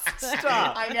first.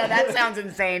 Stop. I know that sounds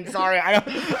insane. Sorry, I don't.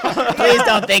 Please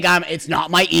don't think it's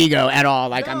not my ego at all.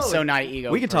 Like I'm so not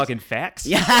ego. We can talk in facts.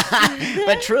 Yeah,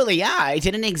 but truly, yeah, it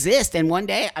didn't exist. And one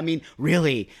day, I mean,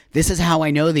 really, this is how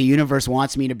I know the universe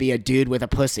wants me to be a dude with a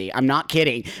pussy. I'm not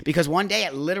kidding. Because one day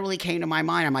it literally came to my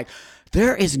mind. I'm like,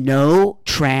 there is no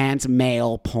trans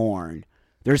male porn.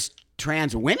 There's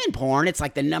trans women porn. It's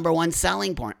like the #1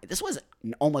 selling porn. This was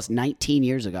almost 19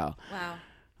 years ago. Wow.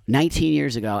 19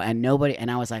 years ago, and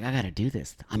I was like, I gotta do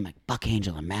this. I'm like Buck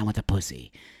Angel, a man with a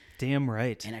pussy. Damn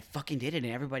right. And I fucking did it,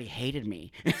 and everybody hated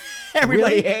me.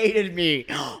 Everybody hated me.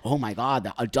 Oh my God,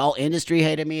 the adult industry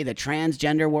hated me. The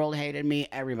transgender world hated me.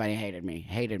 Everybody hated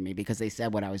me because they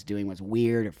said what I was doing was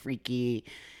weird or freaky.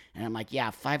 And I'm like,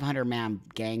 yeah, 500-man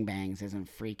gangbangs isn't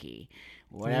freaky.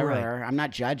 Whatever. Right. I'm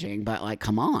not judging, but like,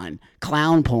 come on.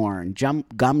 Clown porn,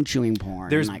 gum chewing porn.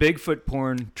 There's like, Bigfoot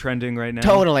porn trending right now.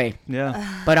 Totally.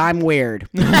 Yeah. But I'm weird.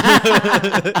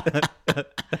 But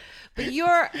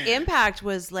your impact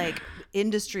was like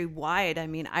industry wide. I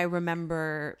mean, I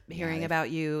remember hearing about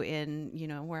you in,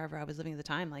 wherever I was living at the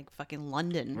time, like fucking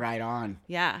London. Right on.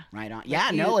 Yeah. Right on.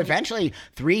 Yeah, no, eventually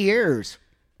 3 years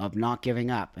of not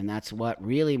giving up. And that's what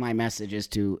really my message is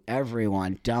to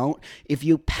everyone. If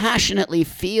you passionately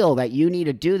feel that you need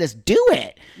to do this, do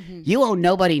it. You owe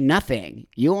nobody nothing.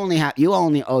 You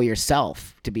only owe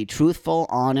yourself to be truthful,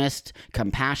 honest,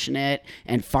 compassionate,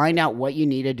 and find out what you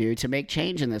need to do to make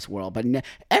change in this world. But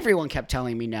everyone kept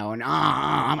telling me no, and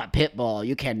I'm a pit bull.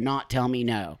 You cannot tell me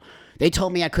no. They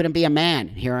told me I couldn't be a man.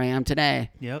 Here I am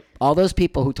today. Yep. All those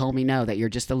people who told me no, that you're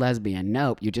just a lesbian.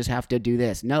 Nope, you just have to do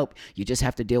this. Nope, you just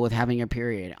have to deal with having your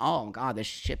period. Oh, God, this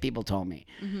shit people told me.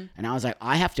 And I was like,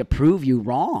 I have to prove you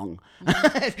wrong.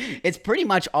 It's pretty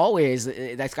much always,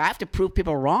 I have to prove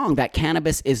people wrong that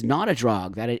cannabis is not a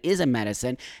drug, that it is a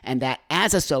medicine, and that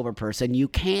as a sober person, you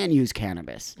can use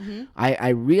cannabis. I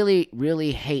really,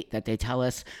 really hate that they tell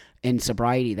us in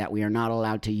sobriety that we are not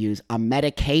allowed to use a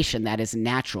medication that is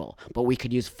natural, but we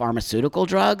could use pharmaceutical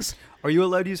drugs. Are you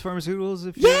allowed to use pharmaceuticals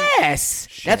if Yes!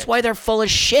 Shit. That's why they're full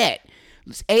of shit.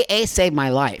 AA saved my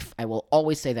life. I will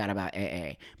always say that about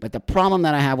AA. But the problem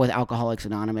that I have with Alcoholics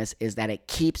Anonymous is that it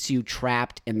keeps you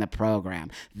trapped in the program.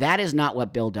 That is not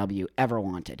what Bill W. ever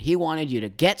wanted. He wanted you to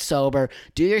get sober,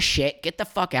 do your shit, get the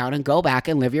fuck out, and go back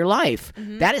and live your life.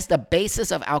 That is the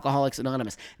basis of Alcoholics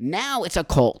Anonymous. Now it's a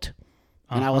cult.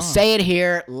 And I will say it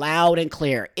here loud and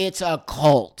clear. It's a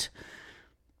cult.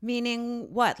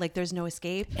 Meaning what? Like there's no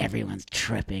escape? Everyone's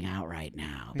tripping out right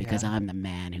now because I'm the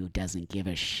man who doesn't give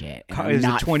a shit. And There's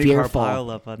I'm not a 20-car fearful.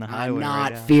 pileup on the highway I'm not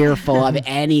right now. fearful of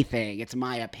anything. It's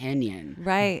my opinion.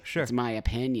 Right. Sure. It's my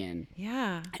opinion.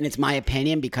 Yeah. And it's my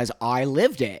opinion because I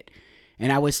lived it.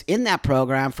 And I was in that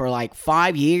program for like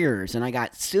 5 years and I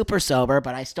got super sober,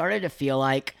 but I started to feel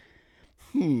like,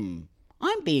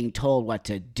 I'm being told what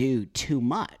to do too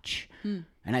much.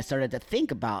 And I started to think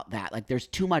about that. Like there's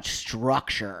too much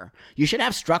structure. You should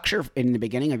have structure in the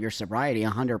beginning of your sobriety,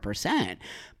 100%.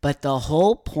 But the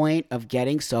whole point of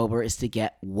getting sober is to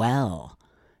get well.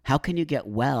 How can you get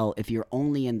well if you're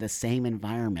only in the same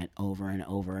environment over and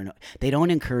over and over? They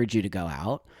don't encourage you to go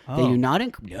out. They do not.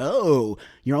 No,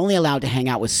 you're only allowed to hang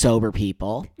out with sober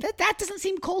people. That doesn't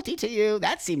seem culty to you.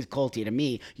 That seems culty to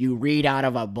me. You read out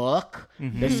of a book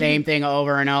the same thing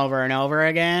over and over and over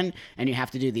again, and you have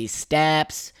to do these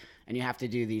steps and you have to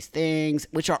do these things,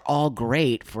 which are all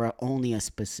great for only a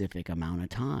specific amount of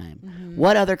time.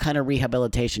 What other kind of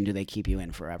rehabilitation do they keep you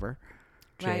in forever?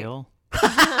 Jail.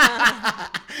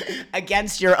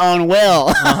 Against your own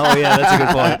will. Oh yeah, that's a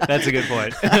good point. That's a good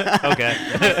point. Okay.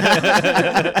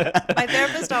 My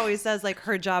therapist always says like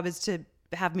her job is to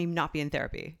have me not be in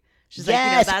therapy. She's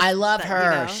Yes, like, I love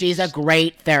her. She's a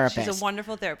great therapist. She's a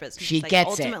wonderful therapist. She She's like,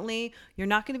 gets it. ultimately, you're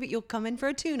not going to be. You'll come in for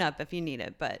a tune-up if you need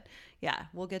it, but yeah,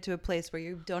 we'll get to a place where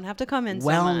you don't have to come in.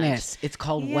 Wellness. So much. It's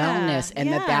called Yeah, wellness. And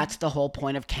yeah. that's the whole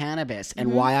point of cannabis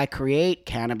and why I create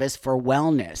cannabis for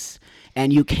wellness.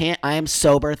 And you can't, I am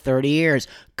sober 30 years.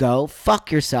 Go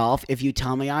fuck yourself if you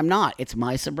tell me I'm not. It's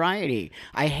my sobriety.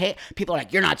 I hate, people are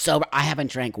like, you're not sober. I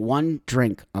haven't drank one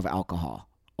drink of alcohol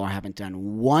or I haven't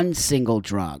done one single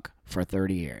drug for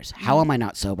 30 years. How am I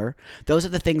not sober? Those are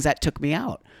the things that took me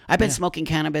out. I've been smoking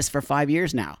cannabis for 5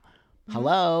 years now.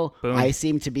 Hello. Boom. I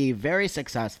seem to be very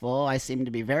successful. I seem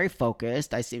to be very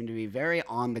focused. I seem to be very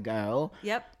on the go.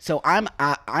 Yep. So I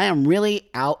am really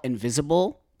out and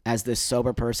visible as this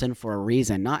sober person for a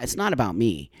reason. It's not about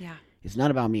me. Yeah. It's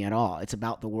not about me at all. It's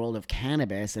about the world of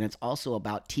cannabis, and it's also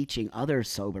about teaching other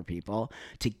sober people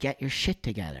to get your shit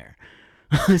together.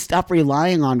 Stop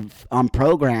relying on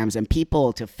programs and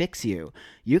people to fix you.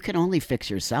 You can only fix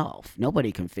yourself.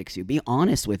 Nobody can fix you. Be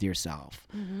honest with yourself.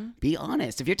 Be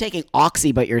honest. If you're taking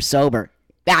Oxy but you're sober,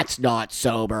 that's not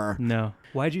sober. No.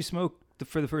 Why'd you smoke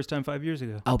for the first time 5 years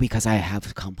ago? Oh, because I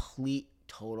have complete,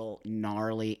 total,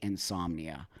 gnarly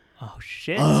insomnia. Oh,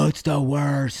 shit. Oh, it's the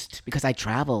worst. Because I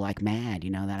travel like mad,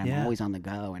 that I'm Yeah. always on the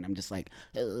go, and I'm just like,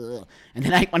 ugh. And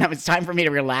then when it was time for me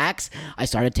to relax, I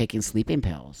started taking sleeping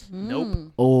pills.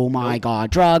 Nope. Oh my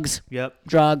God. Drugs. Yep.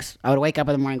 Drugs. I would wake up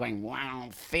in the morning going, wow,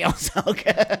 feels so good.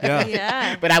 Yeah.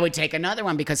 Yeah. But I would take another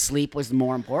one because sleep was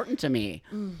more important to me,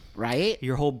 right?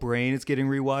 Your whole brain is getting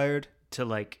rewired to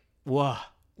like, whoa.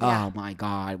 Oh my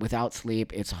God. Without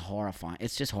sleep, it's horrifying.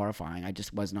 It's just horrifying. I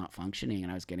just was not functioning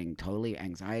and I was getting totally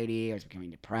anxiety. I was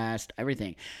becoming depressed,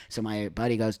 everything. So my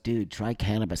buddy goes, dude, try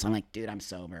cannabis. I'm like, dude, I'm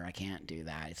sober. I can't do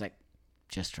that. It's like,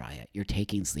 just try it. You're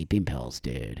taking sleeping pills,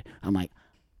 dude. I'm like,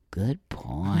 good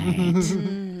point.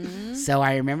 So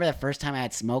I remember the first time I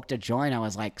had smoked a joint, I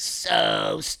was like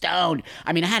so stoned.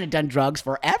 I mean, I hadn't done drugs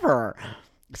forever.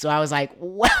 So I was like,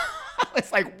 what? I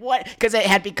was like, what? Because it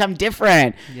had become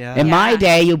different. Yeah. In my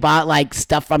day, you bought like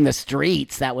stuff from the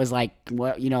streets that was like,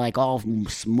 like all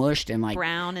smushed and like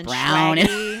Brown and brown.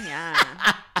 swaggy. Yeah.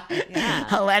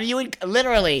 Yeah. And you would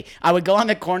literally, I would go on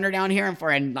the corner down here and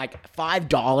for like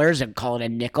 $5 and call it a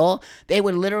nickel, they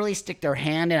would literally stick their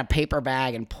hand in a paper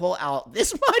bag and pull out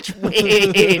this much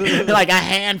weed, like a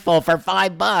handful for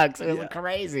 $5. It was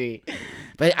crazy.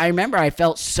 But I remember I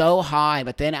felt so high,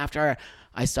 but then after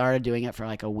I started doing it for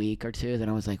like a week or two, then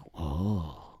I was like,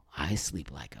 oh, I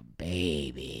sleep like a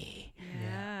baby.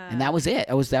 Yeah. And that was it.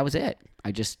 That was it.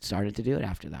 I just started to do it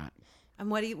after that. And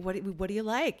what do you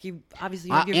like? You obviously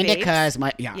you have your Indica vapes. is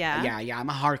my Yeah. I'm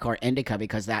a hardcore indica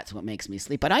because that's what makes me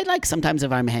sleep. But I like sometimes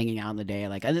if I'm hanging out in the day,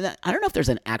 like I don't know if there's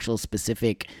an actual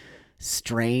specific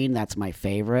strain that's my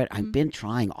favorite. I've been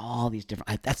trying all these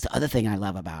different. That's the other thing I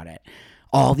love about it.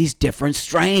 All these different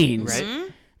strains. Right.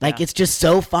 Like it's just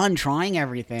so fun trying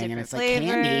everything, and Different it's like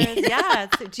flavors. candy. Yeah.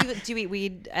 Do you eat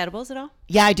weed edibles at all?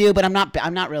 Yeah, I do, but I'm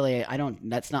not really. I don't.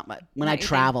 That's not my. When Not I your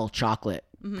travel, chocolate.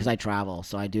 Because I travel,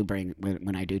 so I do bring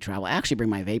when I do travel. I actually bring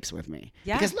my vapes with me.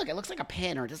 Yeah. Because look, it looks like a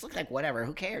pin, or it just looks like whatever.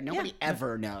 Who cares? Nobody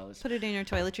ever knows. Put it in your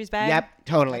toiletries bag. Yep,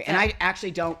 totally. And I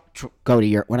actually don't go to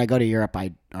Europe. When I go to Europe,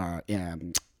 I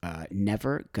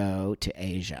never go to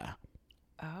Asia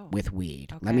Oh. with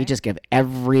weed. Let me Okay. just give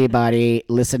everybody,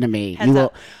 listen to me. Heads You will,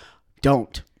 up.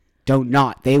 don't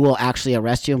not. They will actually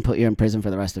arrest you and put you in prison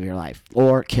for the rest of your life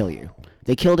or kill you.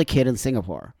 They killed a kid in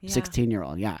Singapore, Yeah.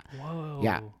 16-year-old. Yeah.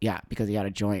 Whoa. Yeah, because he had a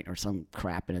joint or some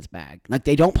crap in his bag. Like,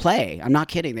 they don't play. I'm not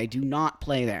kidding. They do not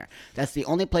play there. That's the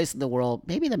only place in the world,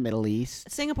 maybe the Middle East.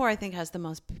 Singapore, I think, has the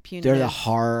most punitive They're the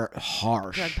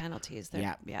harsh. drug penalties. They're,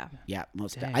 Yeah. yeah. Yeah,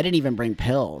 most. Dang. I didn't even bring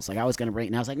pills. Like I was gonna bring,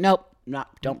 and I was like, nope,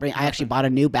 don't bring. I actually bought a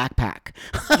new backpack.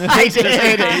 I did.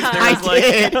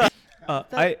 I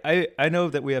did. I know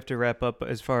that we have to wrap up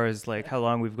as far as like how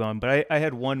long we've gone, but I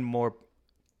had one more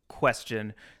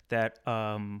question that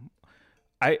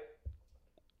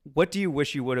what do you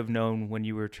wish you would have known when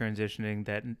you were transitioning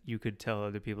that you could tell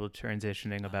other people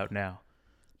transitioning about now?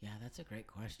 Yeah, that's a great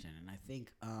question, and I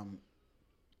think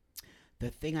the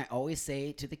thing I always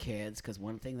say to the kids, because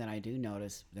one thing that I do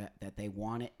notice that they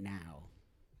want it now,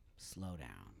 slow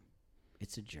down.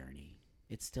 It's a journey.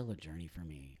 It's still a journey for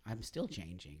me. I'm still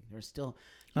changing. There's still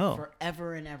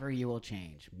forever and ever you will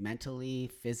change mentally,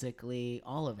 physically,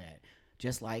 all of it.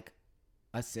 Just like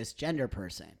a cisgender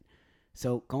person.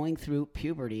 So going through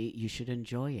puberty, you should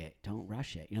enjoy it. Don't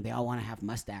rush it. They all want to have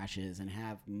mustaches and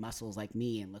have muscles like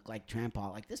me and look like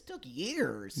Trampa. Like this took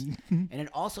years, and it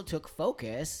also took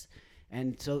focus.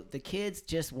 And so the kids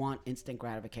just want instant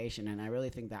gratification, and I really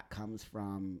think that comes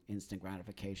from instant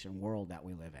gratification world that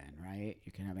we live in, right?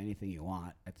 You can have anything you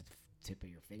want at the tip of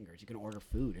your fingers. You can order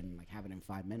food and like have it in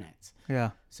 5 minutes.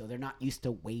 Yeah. So they're not used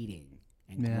to waiting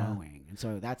and Yeah. growing. And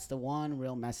so that's the one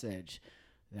real message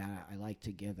that I like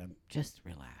to give them. Just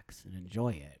relax and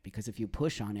enjoy it, because if you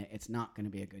push on it, it's not going to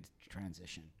be a good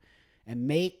transition. And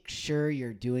make sure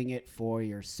you're doing it for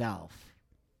yourself.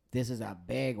 This is a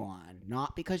big one.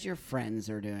 Not because your friends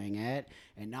are doing it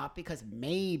and not because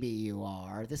maybe you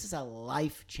are. This is a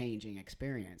life-changing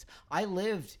experience. I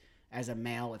lived as a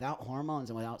male without hormones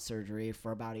and without surgery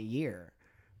for about a year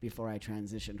before I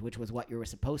transitioned, which was what you were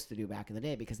supposed to do back in the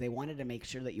day because they wanted to make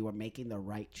sure that you were making the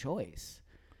right choice.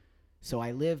 So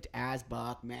I lived as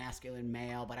Buck, masculine,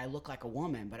 male, but I look like a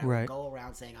woman. But I would go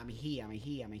around saying, I'm a he, I'm a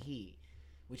he, I'm a he.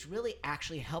 Which really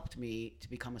actually helped me to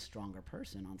become a stronger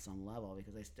person on some level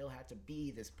because I still had to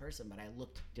be this person, but I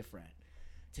looked different.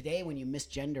 Today, when you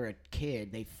misgender a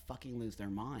kid, they fucking lose their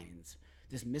minds.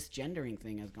 This misgendering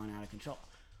thing has gone out of control.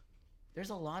 There's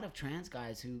a lot of trans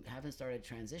guys who haven't started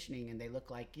transitioning and they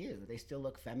look like you. They still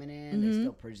look feminine. They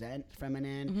still present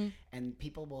feminine. And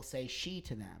people will say she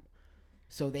to them.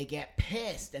 So they get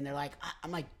pissed and they're like,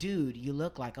 I'm like, dude, you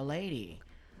look like a lady.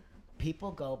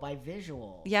 People go by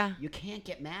visual. Yeah. You can't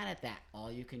get mad at that.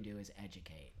 All you can do is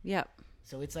educate. Yep.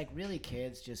 So it's like really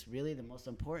kids, just really the most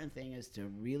important thing is to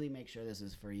really make sure this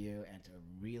is for you and to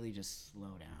really just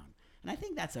slow down. And I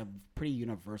think that's a pretty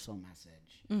universal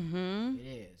message. Mm-hmm.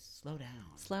 It is. Slow down.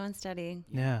 Slow and steady.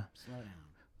 Yeah. Slow down.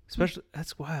 Especially,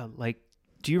 that's wild. Like,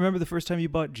 do you remember the first time you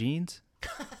bought jeans?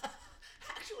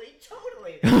 Actually,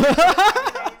 totally.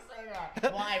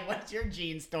 Why? What's your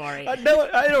jean story? No,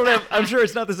 I don't have. I'm sure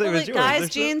it's not the same Well, as like yours. guys, There's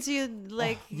jeans, you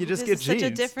like. you just this get is such a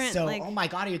jeans. different. So, like, oh my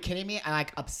God, are you kidding me? I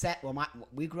like upset. Well,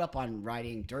 we grew up on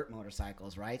riding dirt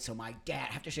motorcycles, right? So my dad,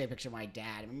 I have to show you a picture of my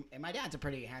dad. And my dad's a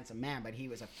pretty handsome man, but he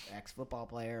was an ex-football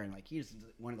player. And like, he was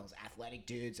one of those athletic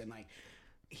dudes. And like,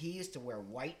 he used to wear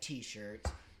white t-shirts,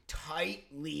 tight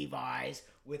Levi's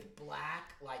with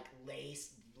black, like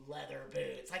lace leather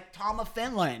boots, like Tom of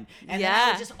Finland. And then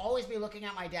I would just always be looking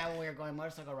at my dad when we were going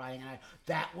motorcycle riding, and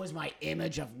that was my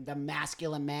image of the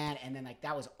masculine man. And then like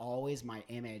that was always my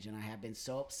image, and I have been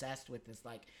so obsessed with this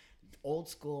like old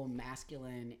school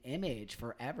masculine image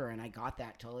forever. And I got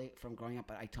that totally from growing up,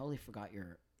 but I totally forgot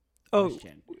your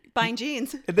question. buying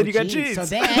jeans. And then you got jeans. So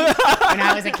then, when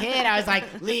I was a kid, I was like,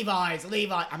 Levi's.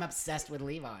 I'm obsessed with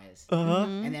Levi's.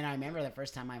 And then I remember the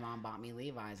first time my mom bought me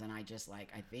Levi's, and I just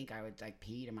like, I think I would like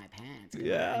pee in my pants.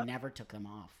 Yeah. I never took them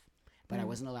off, but I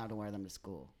wasn't allowed to wear them to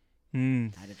school. I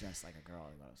had to dress like a girl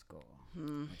to go to school,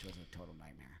 which was a total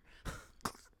nightmare.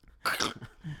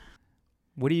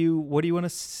 What do you want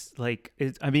to like?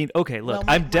 I mean, okay, look, Well,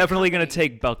 I'm my definitely gonna company-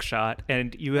 take Buckshot,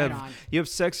 and you Right have on.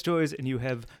 sex toys, and you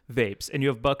have vapes, and you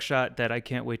have Buckshot that I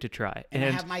can't wait to try. And I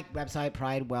have my website,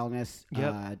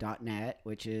 pridewellness.net, Yep.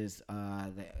 which is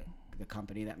the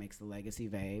company that makes the Legacy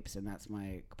vapes, and that's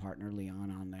my partner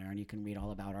Leon on there. And you can read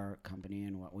all about our company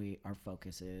and what our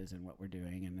focus is and what we're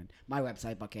doing. And then my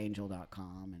website,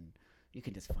 buckangel.com, and you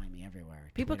can just find me everywhere.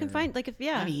 People can Twitter. find like if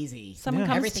I'm easy. someone Yeah.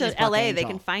 comes Everything is to Buck LA, they Angel.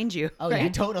 can find you. Oh yeah,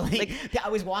 right? totally. I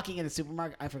was walking in the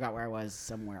supermarket. I forgot where I was,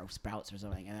 somewhere Sprouts or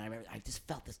something, and I just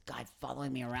felt this guy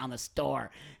following me around the store,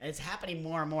 and it's happening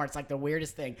more and more. It's like the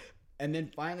weirdest thing. And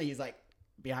then finally, he's like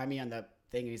behind me on the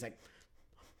thing, and he's like,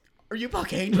 "Are you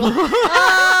Buck Angel?"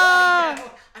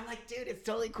 I'm like, dude, it's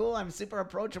totally cool. I'm super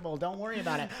approachable. Don't worry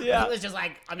about it. Yeah. He was just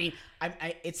like, I mean,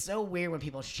 it's so weird when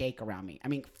people shake around me. I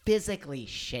mean, physically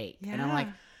shake, and I'm Yeah. like.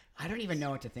 I don't even know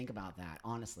what to think about that.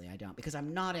 Honestly, I don't, because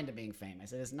I'm not into being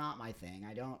famous. It is not my thing.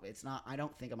 I don't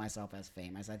think of myself as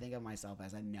famous. I think of myself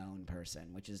as a known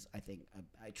person, which is, I think,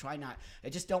 I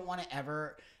just don't want to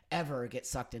ever get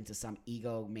sucked into some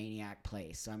egomaniac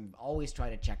place. So I'm always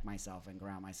trying to check myself and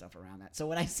ground myself around that. So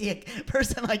when I see a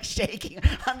person like shaking,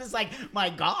 I'm just like, my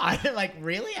God, like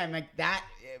really? I'm like that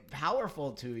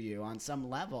powerful to you on some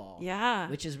level. Yeah.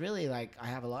 Which is really like, I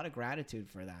have a lot of gratitude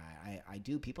for that. I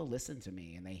do. People listen to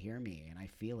me and they hear me and I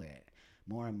feel it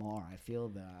more and more. I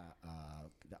feel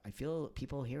I feel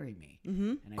people hearing me,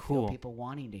 and I Cool. feel people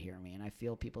wanting to hear me, and I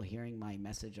feel people hearing my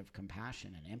message of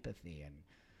compassion and empathy and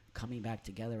coming back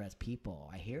together as people.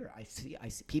 I see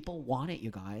people want it,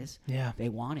 you guys. Yeah. They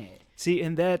want it. See,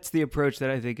 and that's the approach that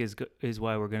I think is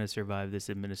why we're going to survive this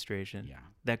administration. Yeah.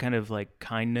 That kind of like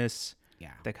kindness,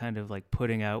 Yeah. that kind of like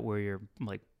putting out where you're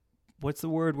like, what's the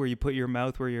word where you put your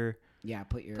mouth where you're. Yeah.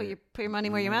 Put your money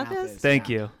where your mouth is? Thank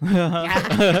Yeah. you.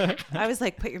 Yeah. I was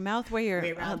like, put your mouth where your. Put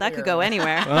your mouth that where could go your-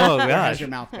 anywhere. Oh Where has gosh. your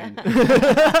mouth been?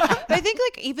 But I think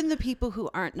like even the people who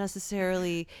aren't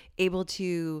necessarily able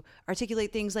to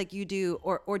articulate things like you do,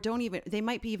 or don't even, they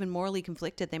might be even morally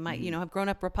conflicted. They might, have grown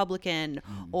up Republican,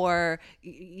 or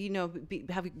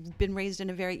have been raised in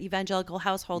a very evangelical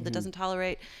household that doesn't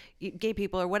tolerate gay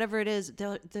people or whatever it is.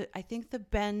 I think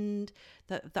the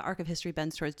arc of history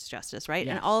bends towards justice, right?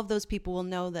 And Yes. all of those people will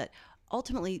know that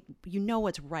ultimately,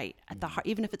 what's right at the heart,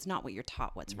 even if it's not what you're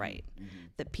taught what's right.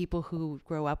 That people who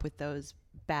grow up with those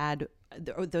bad,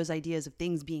 or those ideas of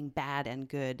things being bad and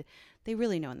good, they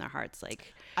really know in their hearts,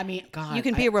 like, I mean, God, you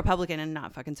can be a Republican and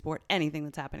not fucking support anything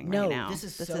that's happening right now. No, this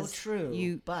is so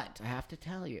true. But I have to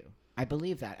tell you, I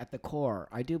believe that at the core,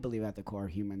 I do believe at the core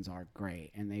humans are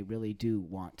great and they really do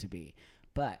want to be.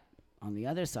 But on the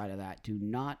other side of that, do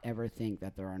not ever think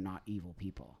that there are not evil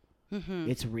people.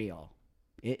 It's real.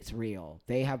 It's real.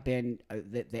 They have been,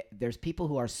 there's people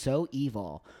who are so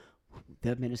evil. The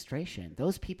administration,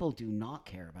 those people do not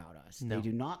care about us. No. They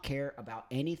do not care about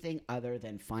anything other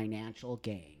than financial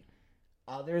gain.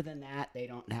 Other than that, they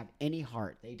don't have any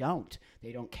heart. They don't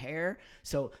care.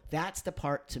 So that's the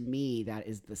part to me that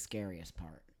is the scariest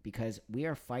part, because we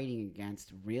are fighting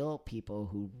against real people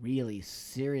who really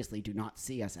seriously do not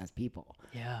see us as people.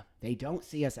 Yeah. They don't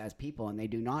see us as people, and they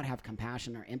do not have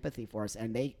compassion or empathy for us,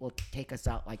 and they will take us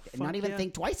out not even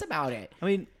think twice about it. I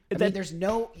mean, there's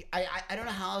no, I don't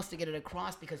know how else to get it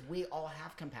across, because we all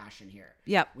have compassion here.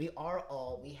 Yep. We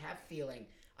have feeling.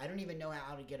 I don't even know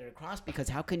how to get it across, because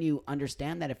how can you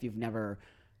understand that if you've never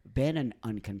been an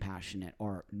uncompassionate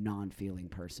or non-feeling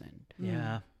person?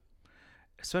 Yeah.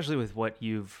 Especially with what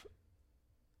you've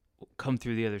come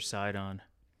through the other side on.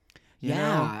 You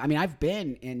know? I mean, I've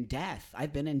been in death. I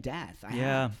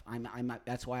Yeah. have.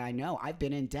 That's why I know. I've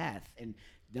been in death, and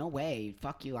no way,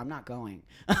 fuck you, I'm not going.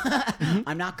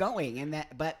 I'm not going. And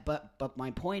that, but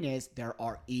my point is, there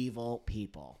are evil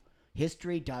people.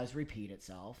 History does repeat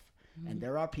itself. And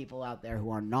there are people out there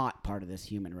who are not part of this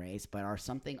human race, but are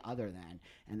something other than.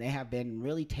 And they have been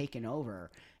really taken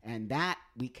over. And that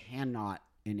we cannot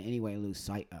in any way lose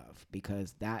sight of,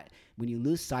 because that, when you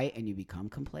lose sight and you become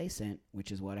complacent,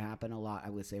 which is what happened a lot,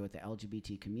 I would say, with the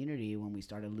LGBT community when we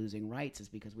started losing rights, is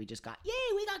because we just got,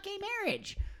 yay, we got gay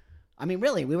marriage. I mean,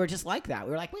 really, we were just like that.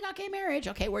 We were like, we got gay marriage.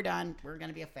 Okay, we're done. We're going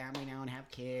to be a family now and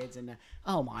have kids. And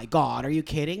oh my God, are you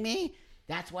kidding me?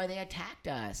 That's why they attacked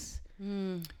us.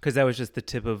 Because that was just the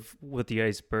tip of what the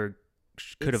iceberg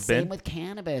could have been. Same with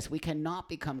cannabis. We cannot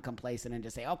become complacent and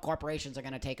just say, oh, corporations are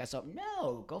going to take us up.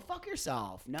 No, go fuck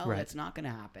yourself. No, Right. That's not going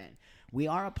to happen. We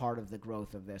are a part of the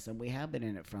growth of this, and we have been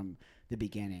in it from the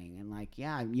beginning. And like,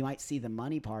 yeah, you might see the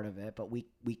money part of it, but we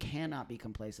cannot be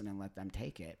complacent and let them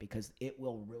take it, because it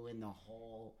will ruin the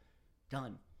whole.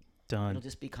 Done. It'll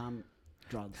just become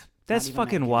drugs. That's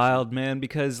fucking wild, man,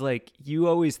 because like you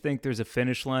always think there's a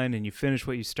finish line and you finish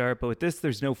what you start, but with this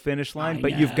there's no finish line,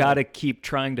 but you've got to keep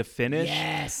trying to finish.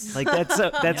 Yes. Like that's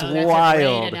wild. That's a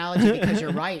great analogy, because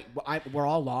you're right. We're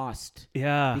all lost.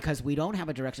 Yeah. Because we don't have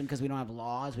a direction, because we don't have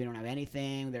laws, we don't have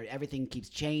anything. Everything keeps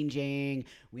changing.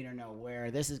 We don't know where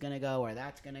this is going to go, where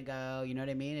that's going to go. You know what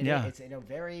I mean? It's in a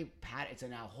very it's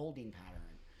in a holding pattern.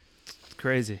 It's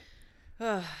crazy.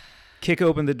 Kick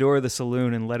open the door of the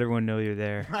saloon and let everyone know you're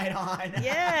there. Right on.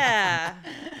 Yeah.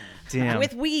 Damn.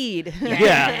 With weed.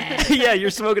 Yeah. Yeah, you're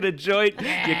smoking a joint.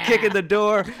 You're kicking the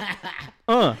door.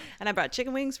 And I brought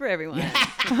chicken wings for everyone.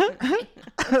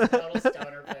 Total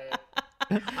stoner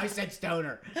food. I said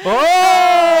stoner.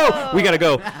 Oh! We got to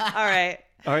go. All right.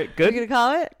 All right, We're good. going to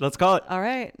call it? Let's call it. All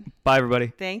right. Bye,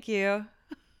 everybody. Thank you.